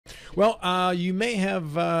Well, you may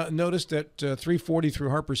have noticed that 340 through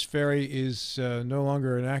Harper's Ferry is no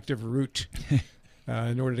longer an active route.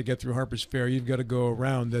 In order to get through Harper's Ferry, you've got to go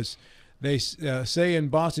around. They say in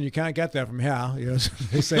Boston you can't get that from here. You know, so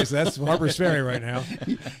they say so that's Harper's Ferry right now.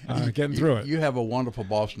 Getting through it. You have a wonderful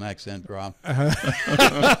Boston accent, Rob.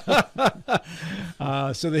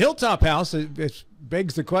 So the Hilltop house, it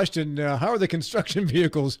begs the question, how are the construction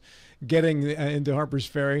vehicles getting into Harper's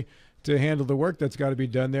Ferry to handle the work that's got to be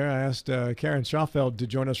done there? I asked Karen Schaufeld to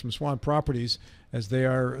join us from Swan Properties, as they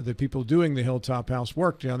are the people doing the Hilltop house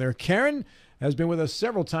work down there. Karen has been with us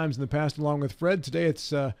several times in the past along with Fred. Today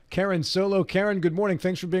it's Karen solo. Karen, good morning.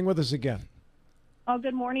 Thanks for being with us again. Oh,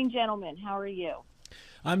 good morning, gentlemen. How are you?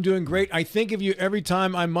 I'm doing great. I think of you every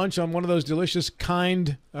time I munch on one of those delicious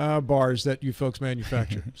Kind bars that you folks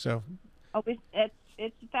manufacture. So, oh,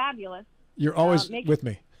 it's fabulous. You're always with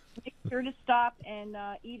me. Make sure to stop and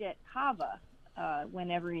eat at Kava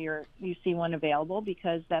whenever you see one available,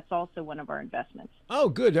 because that's also one of our investments. Oh,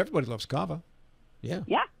 good. Everybody loves Kava. Yeah.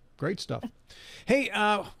 Great stuff. Hey,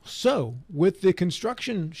 so with the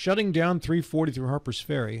construction shutting down 340 through Harper's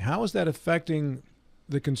Ferry, how is that affecting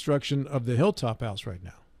the construction of the Hilltop house right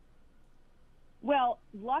now? Well,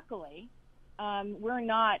 luckily, we're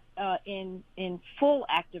not in full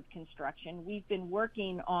active construction. We've been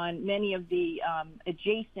working on many of the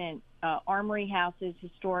adjacent armory houses,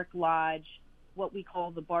 historic lodge, what we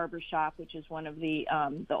call the barber shop, which is one of the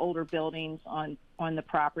older buildings on the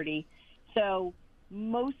property. So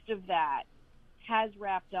most of that has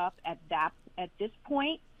wrapped up at this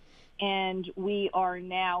point, and we are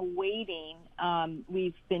now waiting.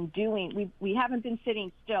 We haven't been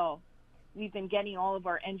sitting still. We've been getting all of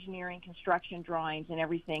our engineering, construction drawings and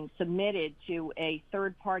everything submitted to a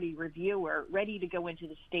third-party reviewer, ready to go into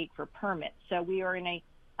the state for permits. So we are in a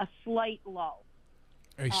slight lull.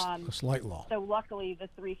 A slight lull. So luckily, the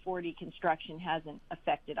 340 construction hasn't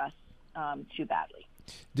affected us too badly.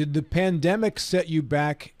 Did the pandemic set you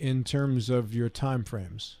back in terms of your time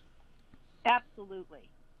frames? Absolutely.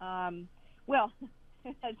 Well,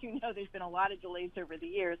 as you know, there's been a lot of delays over the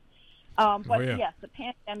years. But yes, the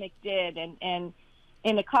pandemic did, and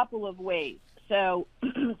in a couple of ways. So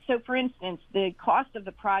for instance, the cost of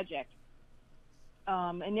the project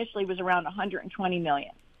initially was around $120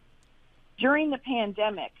 million. During the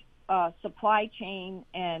pandemic, supply chain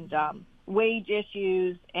and wage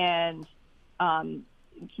issues and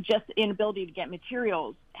just inability to get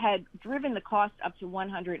materials had driven the cost up to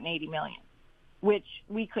 $180 million, which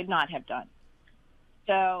we could not have done.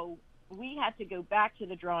 So we had to go back to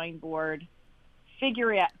the drawing board,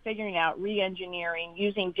 figuring out re-engineering,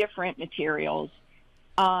 using different materials.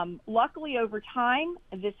 Luckily, over time,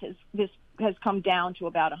 this has come down to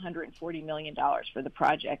about $140 million for the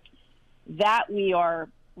project. That we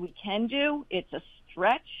can do. It's a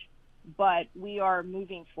stretch, but we are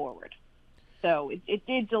moving forward. So it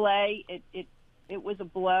did delay. It was a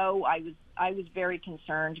blow. I was very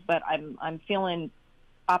concerned, but I'm feeling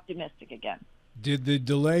optimistic again. Did the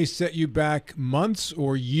delay set you back months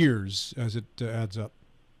or years as it adds up?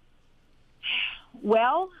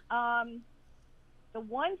 Well, the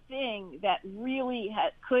one thing that really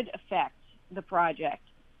could affect the project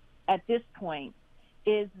at this point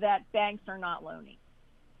is that banks are not loaning.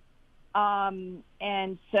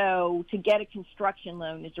 And so to get a construction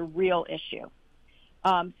loan is a real issue.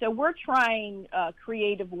 So we're trying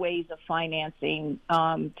creative ways of financing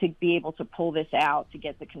to be able to pull this out to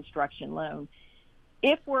get the construction loan.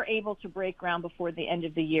 If we're able to break ground before the end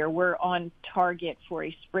of the year, we're on target for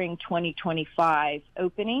a spring 2025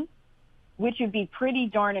 opening, which would be pretty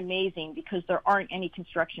darn amazing because there aren't any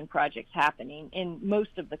construction projects happening in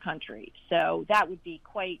most of the country. So that would be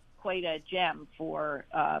quite a gem for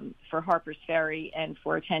Harper's Ferry and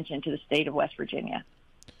for attention to the state of West Virginia.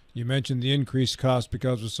 You mentioned the increased cost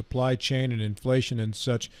because of supply chain and inflation and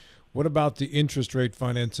such. What about the interest rate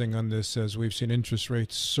financing on this, as we've seen interest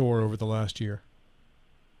rates soar over the last year?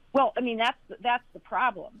 Well, I mean, that's the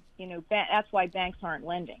problem. You know, that's why banks aren't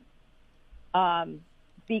lending,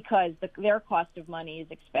 because their cost of money is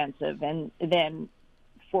expensive, and then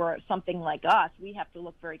for something like us, we have to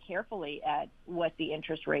look very carefully at what the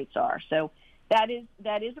interest rates are. So that is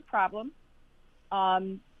a problem,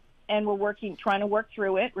 and we're trying to work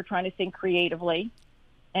through it. We're trying to think creatively,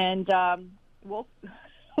 and we'll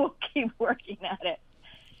keep working at it.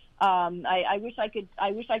 I wish I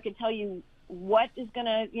could tell you what is going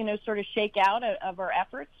to, sort of shake out of our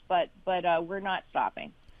efforts, but we're not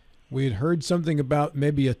stopping. We had heard something about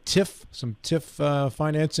maybe some TIF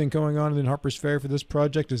financing going on in Harper's Ferry for this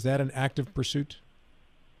project. Is that an active pursuit?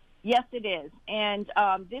 Yes, it is, and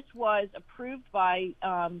this was approved by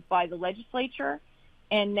the legislature,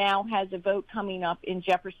 and now has a vote coming up in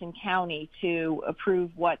Jefferson County to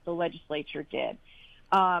approve what the legislature did.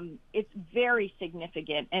 It's very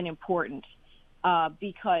significant and important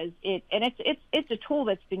because it's a tool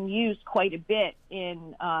that's been used quite a bit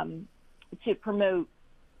in to promote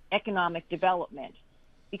economic development.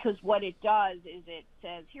 Because what it does is it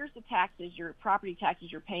says, here's the taxes, your property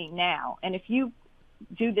taxes you're paying now, and if you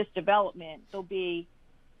do this development, there'll be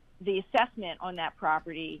the assessment on that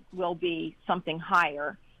property will be something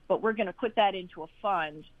higher, but we're going to put that into a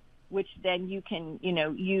fund, which then you can,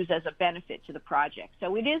 use as a benefit to the project.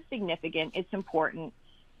 So it is significant. It's important.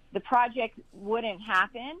 The project wouldn't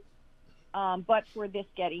happen but for this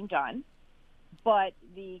getting done. But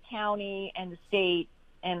the county and the state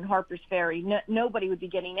and Harpers Ferry, nobody would be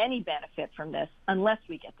getting any benefit from this unless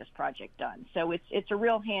we get this project done. So it's a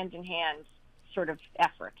real hand-in-hand sort of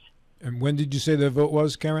effort. And when did you say the vote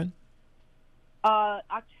was, Karen?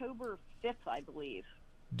 October 5th, I believe.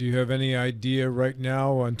 Do you have any idea right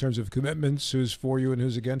now in terms of commitments, who's for you and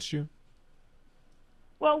who's against you?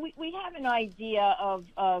 Well, we have an idea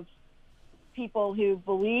of people who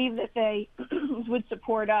believe that they would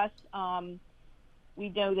support us. We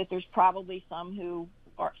know that there's probably some who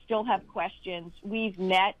still have questions. We've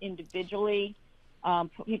met individually,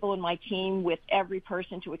 people in my team, with every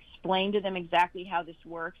person to explain to them exactly how this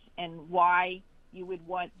works and why you would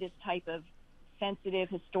want this type of sensitive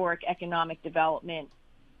historic economic development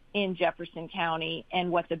in Jefferson County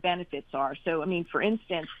and what the benefits are. So, I mean, for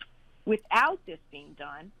instance, without this being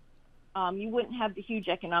done, you wouldn't have the huge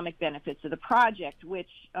economic benefits of the project, which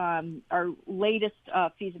our latest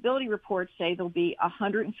feasibility reports say there'll be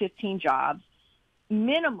 115 jobs,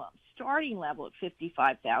 minimum starting level at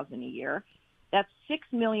 $55,000 a year. That's $6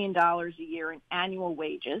 million a year in annual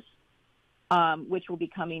wages, which will be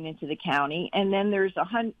coming into the county. And then there's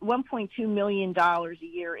 $1.2 million a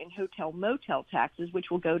year in hotel motel taxes, which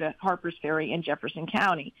will go to Harpers Ferry and Jefferson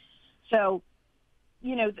County. So,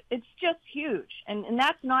 it's just huge. And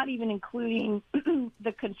that's not even including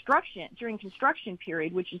the during construction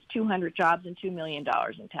period, which is 200 jobs and $2 million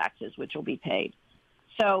in taxes, which will be paid.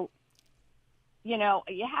 So, you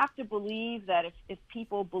have to believe that if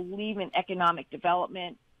people believe in economic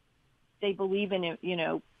development, they believe in,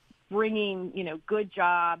 bringing, good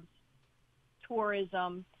jobs,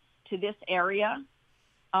 tourism to this area,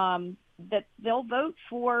 that they'll vote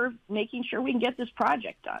for making sure we can get this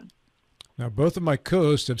project done. Now, both of my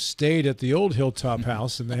co-hosts have stayed at the old Hilltop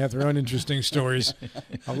house, and they have their own interesting stories.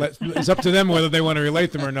 It's up to them whether they want to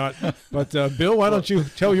relate them or not. But, Bill, why don't you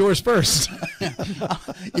tell yours first?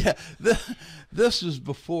 Yeah, this is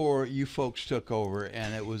before you folks took over,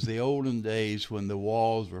 and it was the olden days when the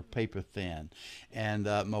walls were paper thin. And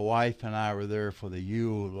my wife and I were there for the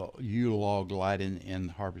Yule log lighting in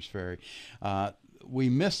Harpers Ferry. We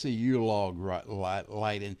missed the Yule log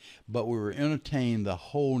lighting, but we were entertained the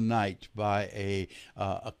whole night by a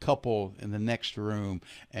couple in the next room,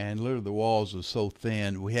 and literally the walls were so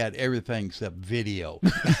thin we had everything except video.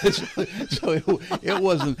 so it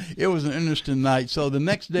was an interesting night. So the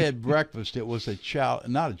next day at breakfast, it was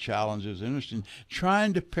not a challenge. It was interesting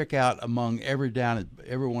trying to pick out among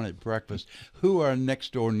everyone at breakfast who our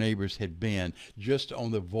next door neighbors had been just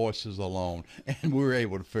on the voices alone, and we were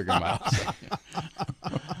able to figure them out.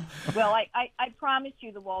 Well, I promise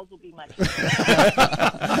you the walls will be much better.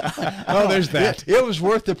 Oh, there's that. It was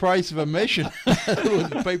worth the price of admission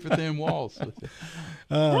with paper-thin walls.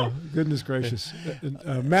 Oh, goodness gracious.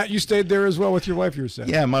 Matt, you stayed there as well with your wife, you were saying?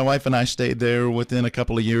 Yeah, my wife and I stayed there within a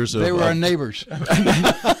couple of years. They were our neighbors.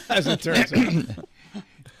 As it turns out.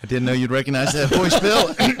 I didn't know you'd recognize that voice,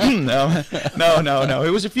 Bill. No. It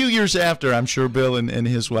was a few years after, I'm sure Bill and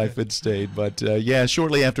his wife had stayed. But, yeah,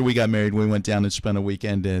 shortly after we got married, we went down and spent a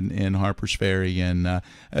weekend in Harpers Ferry. And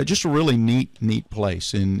just a really neat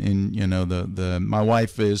place. And my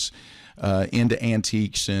wife is into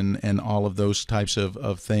antiques and all of those types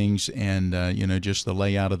of things. And, just the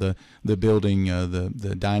layout of the building,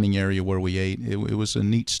 the dining area where we ate, it was a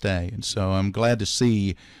neat stay. And so I'm glad to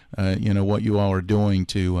see, what you all are doing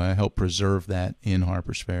to help preserve that in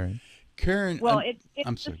Harpers Ferry. Karen, well,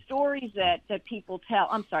 it's the stories that people tell.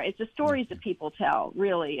 I'm sorry, it's the stories that people tell,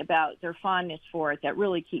 really, about their fondness for it that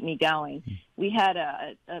really keep me going. We had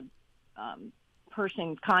a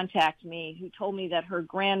person contact me who told me that her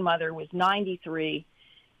grandmother was 93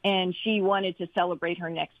 and she wanted to celebrate her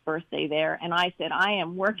next birthday there. And I said, I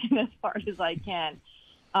am working as hard as I can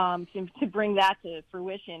to bring that to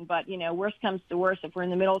fruition. But, worst comes to worst, if we're in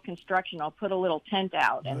the middle of construction, I'll put a little tent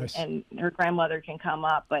out Nice. and her grandmother can come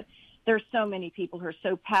up. But there's so many people who are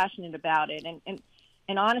so passionate about it.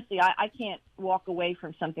 And honestly, I can't walk away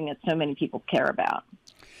from something that so many people care about.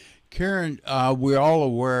 Karen, we're all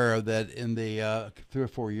aware that in the 3 or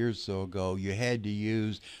 4 years or so ago, you had to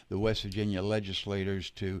use the West Virginia legislators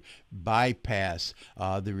to bypass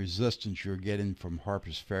the resistance you're getting from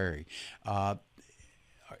Harpers Ferry.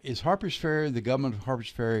 Is Harpers Ferry, the government of Harpers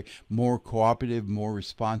Ferry, more cooperative, more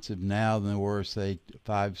responsive now than they were, say,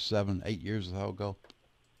 5, 7, 8 years or so ago?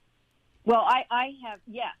 Well, I have,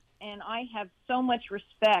 yes, and I have so much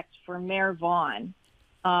respect for Mayor Vaughn.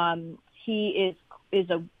 He is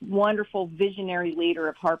a wonderful visionary leader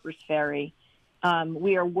of Harpers Ferry.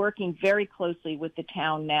 We are working very closely with the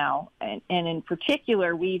town now, and in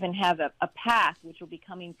particular, we even have a path which will be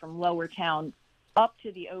coming from Lower Town up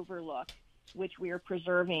to the Overlook, which we are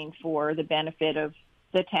preserving for the benefit of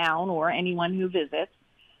the town or anyone who visits.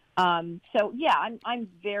 So, yeah, I'm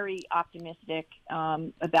very optimistic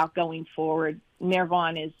about going forward. Mayor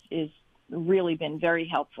Vaughn is really been very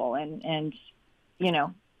helpful, and you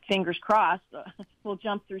know, fingers crossed, we'll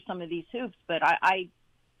jump through some of these hoops. But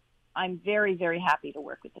I'm very, very happy to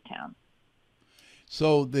work with the town.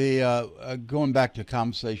 So the going back to a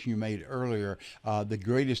conversation you made earlier, the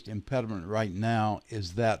greatest impediment right now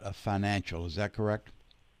is that of financial. Is that correct?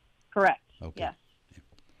 Correct. Okay. Yes.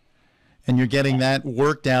 And you're getting that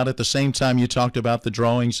worked out at the same time you talked about the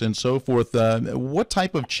drawings and so forth. What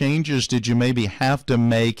type of changes did you maybe have to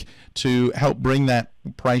make to help bring that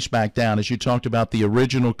price back down? As you talked about the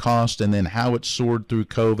original cost and then how it soared through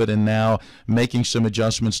COVID and now making some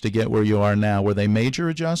adjustments to get where you are now. Were they major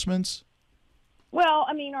adjustments? Well,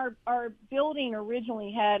 I mean, our building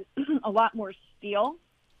originally had a lot more steel.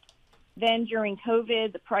 Then during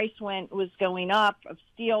COVID, the price was going up of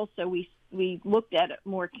steel, so we looked at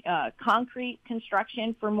more concrete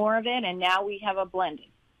construction for more of it, and now we have a blended,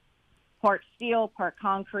 part steel, part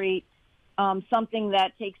concrete, something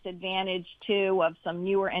that takes advantage, too, of some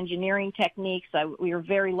newer engineering techniques. We were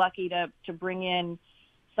very lucky to bring in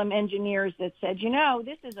some engineers that said, you know,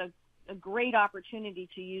 this is a great opportunity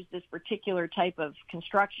to use this particular type of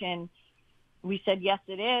construction. We said, yes,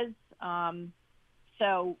 it is.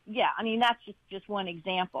 So, yeah, I mean, that's just one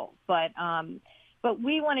example. But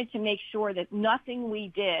we wanted to make sure that nothing we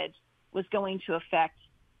did was going to affect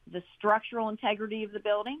the structural integrity of the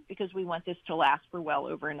building, because we want this to last for well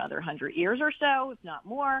over another 100 years or so, if not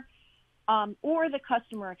more, or the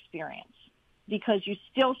customer experience, because you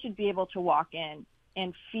still should be able to walk in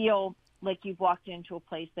and feel like you've walked into a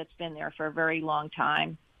place that's been there for a very long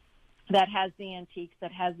time, that has the antiques,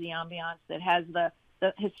 that has the ambiance, that has the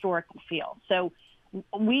historical feel. So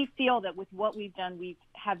we feel that with what we've done, we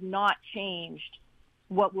have not changed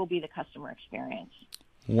what will be the customer experience.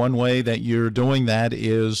 One way that you're doing that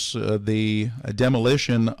is the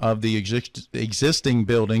demolition of the existing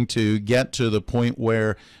building to get to the point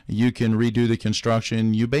where you can redo the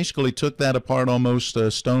construction. You basically took that apart almost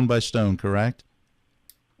stone by stone, correct?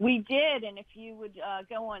 We did, and if you would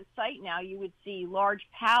go on site now, you would see large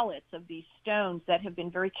pallets of these stones that have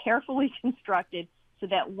been very carefully constructed so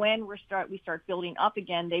that when we start building up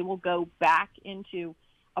again, they will go back into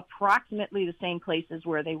approximately the same places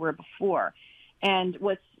where they were before. And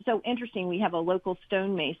what's so interesting, we have a local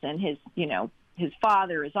stonemason, his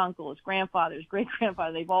father, his uncle, his grandfather, his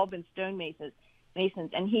great-grandfather, they've all been stonemasons,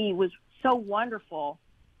 and he was so wonderful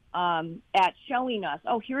at showing us,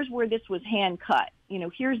 oh, here's where this was hand cut.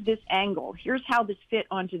 Here's this angle. Here's how this fit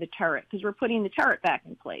onto the turret, because we're putting the turret back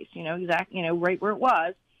in place, right where it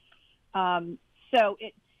was. So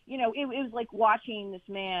it was like watching this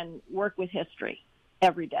man work with history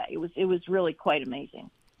every day. It was really quite amazing.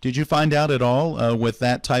 Did you find out at all with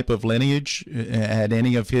that type of lineage? Had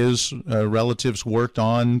any of his relatives worked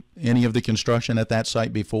on any of the construction at that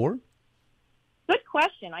site before? Good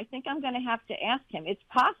question. I think I'm going to have to ask him. It's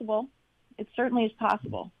possible. It certainly is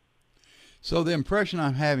possible. So the impression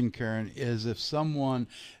I'm having, Karen, is if someone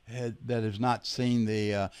that has not seen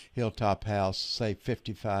the Hilltop house, say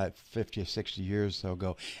 50 or 60 years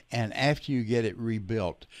ago, and after you get it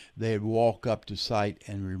rebuilt, they'd walk up to site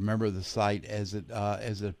and remember the site as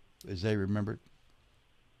they remember it?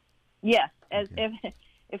 Yes. Okay.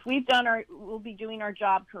 If we'll be doing our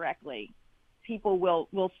job correctly, people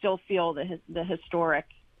will still feel the historic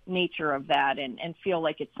nature of that and feel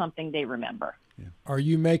like it's something they remember. Yeah. Are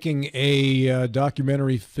you making a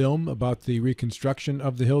documentary film about the reconstruction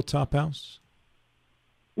of the Hilltop house?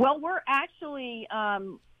 Well, we're actually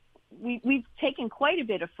we've taken quite a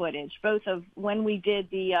bit of footage, both of when we did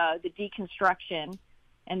the deconstruction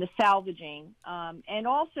and the salvaging, and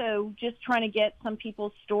also just trying to get some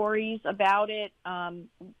people's stories about it.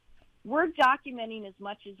 We're documenting as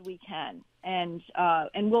much as we can, and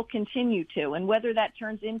we'll continue to. And whether that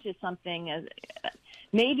turns into something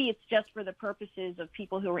maybe it's just for the purposes of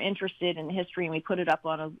people who are interested in history, and we put it up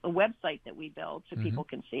on a website that we build so people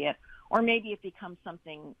can see it. Or maybe it becomes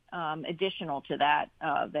something additional to that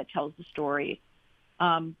that tells the story.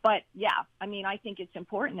 But, yeah, I mean, I think it's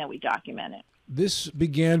important that we document it. This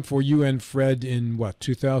began for you and Fred in, what,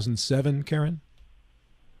 2007, Karen?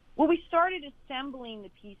 Well, we started assembling the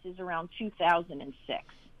pieces around 2006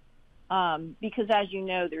 because, as you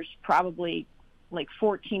know, there's probably like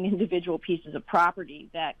 14 individual pieces of property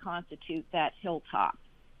that constitute that hilltop.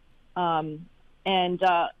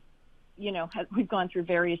 You know, we've gone through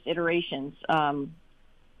various iterations. Yeah,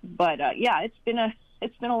 it's been a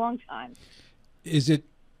long time. Is it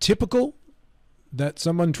typical that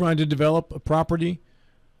someone trying to develop a property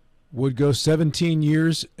would go 17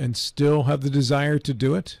 years and still have the desire to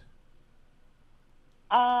do it?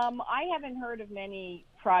 I haven't heard of many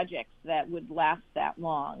projects that would last that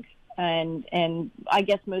long. And I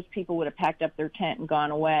guess most people would have packed up their tent and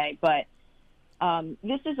gone away. But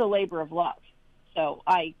this is a labor of love. So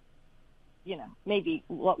maybe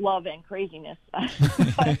love and craziness.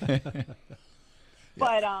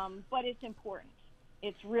 But it's important.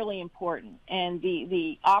 It's really important. And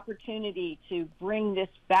the opportunity to bring this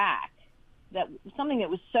back, that something that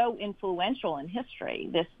was so influential in history,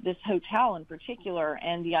 this hotel in particular,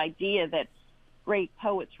 and the idea that great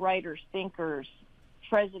poets, writers, thinkers,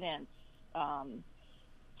 presidents,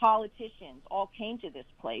 politicians all came to this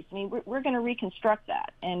place. I mean, we're going to reconstruct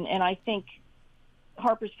that. And I think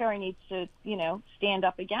Harper's Ferry needs to, stand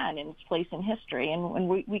up again in its place in history, and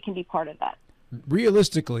we can be part of that.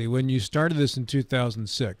 Realistically, when you started this in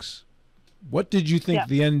 2006, what did you think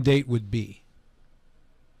the end date would be?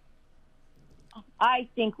 I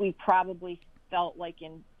think we probably felt like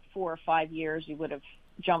in 4 or 5 years we would have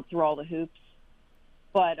jumped through all the hoops.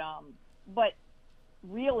 But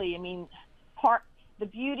really, I mean, the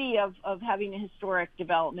beauty of having a historic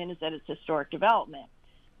development is that it's historic development.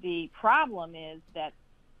 The problem is that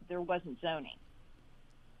there wasn't zoning.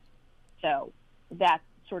 So that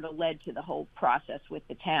sort of led to the whole process with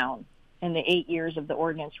the town and the 8 years of the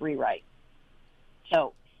ordinance rewrite.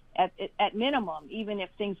 So at minimum, even if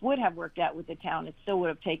things would have worked out with the town, it still would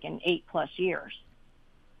have taken 8+ years.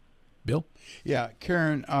 Bill? Yeah,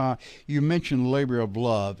 Karen, you mentioned labor of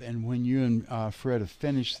love, and when you and Fred have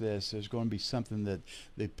finished this, there's going to be something that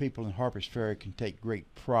the people in Harper's Ferry can take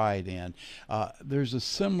great pride in. There's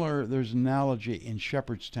an analogy in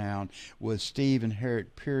Shepherdstown with Steve and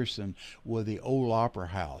Harriet Pearson with the old Opera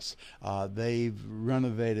House. They've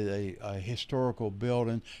renovated a historical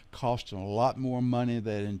building, costing a lot more money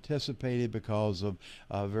than anticipated because of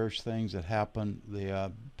various things that happened,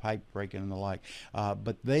 the pipe breaking and the like.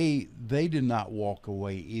 But they did not walk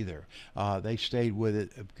away either. They stayed with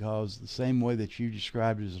it because the same way that you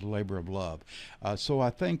described it as a labor of love. So I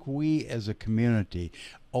think we as a community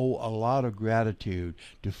owe a lot of gratitude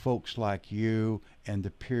to folks like you and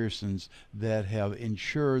the Pearsons that have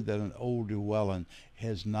ensured that an old dwelling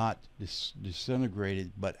has not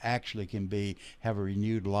disintegrated, but actually can have a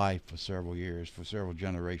renewed life for several years, for several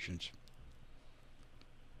generations.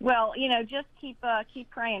 Well, just keep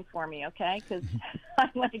praying for me, okay? Because I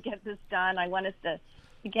want to get this done. I want us to,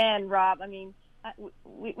 again, Rob, I mean,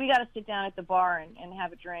 we got to sit down at the bar and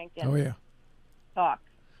have a drink and talk.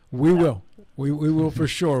 We will. We will for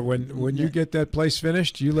sure. When you get that place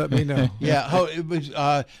finished, you let me know. Yeah. It was,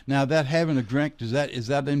 now, that having a drink, is that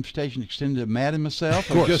the invitation extended to Matt and myself,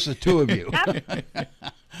 or just the two of you?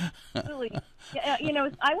 Absolutely.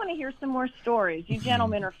 I want to hear some more stories. You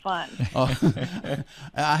gentlemen are fun.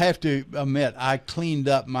 I have to admit, I cleaned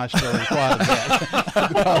up my story quite a bit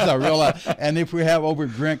because I realized, and if we have over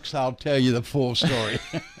drinks, I'll tell you the full story.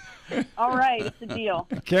 All right, it's a deal.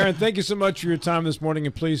 Karen, thank you so much for your time this morning,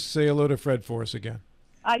 and please say hello to Fred for us again.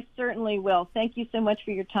 I certainly will. Thank you so much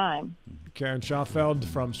for your time. Karen Schaufeld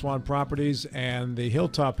from Swan Properties and the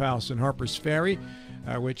Hilltop House in Harper's Ferry,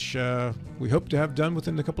 which we hope to have done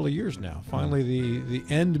within a couple of years now. Finally, the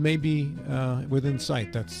end may be within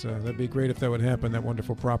sight. That'd be great if that would happen, that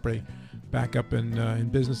wonderful property back up in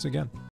business again.